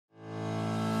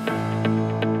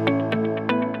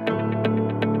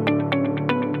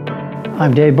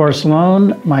I'm Dave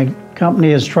Barcelon. My company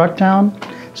is Trucktown.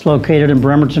 It's located in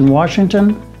Bremerton,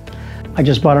 Washington. I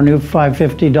just bought a new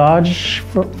 550 Dodge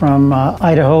from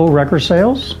Idaho Wrecker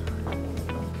Sales.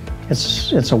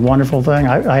 It's a wonderful thing.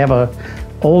 I have a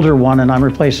older one and I'm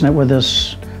replacing it with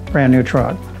this brand new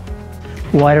truck.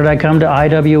 Why did I come to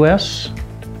IWS?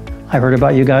 I heard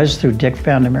about you guys through Dick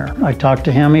Vandermeer. I talked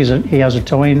to him. He has a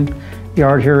towing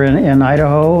yard here in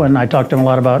Idaho, and I talked to him a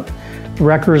lot about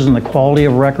wreckers and the quality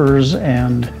of wreckers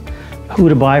and who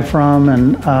to buy from.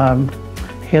 And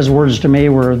his words to me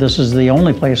were, "This is the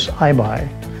only place I buy."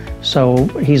 So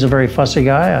he's a very fussy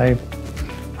guy.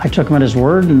 I took him at his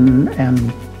word,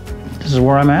 and this is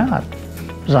where I'm at,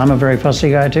 because I'm a very fussy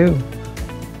guy too.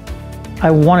 I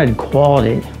wanted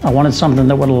quality. I wanted something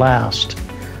that would last.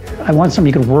 I want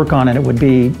something you could work on and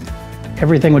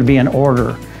everything would be in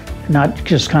order, not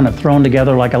just kind of thrown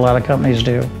together like a lot of companies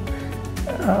do.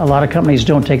 A lot of companies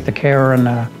don't take the care and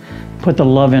put the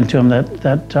love into them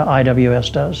that IWS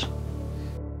does.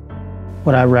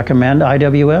 Would I recommend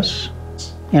IWS?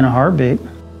 In a heartbeat.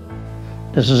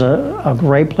 This is a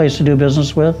great place to do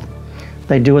business with.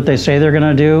 They do what they say they're going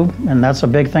to do, and that's a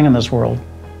big thing in this world.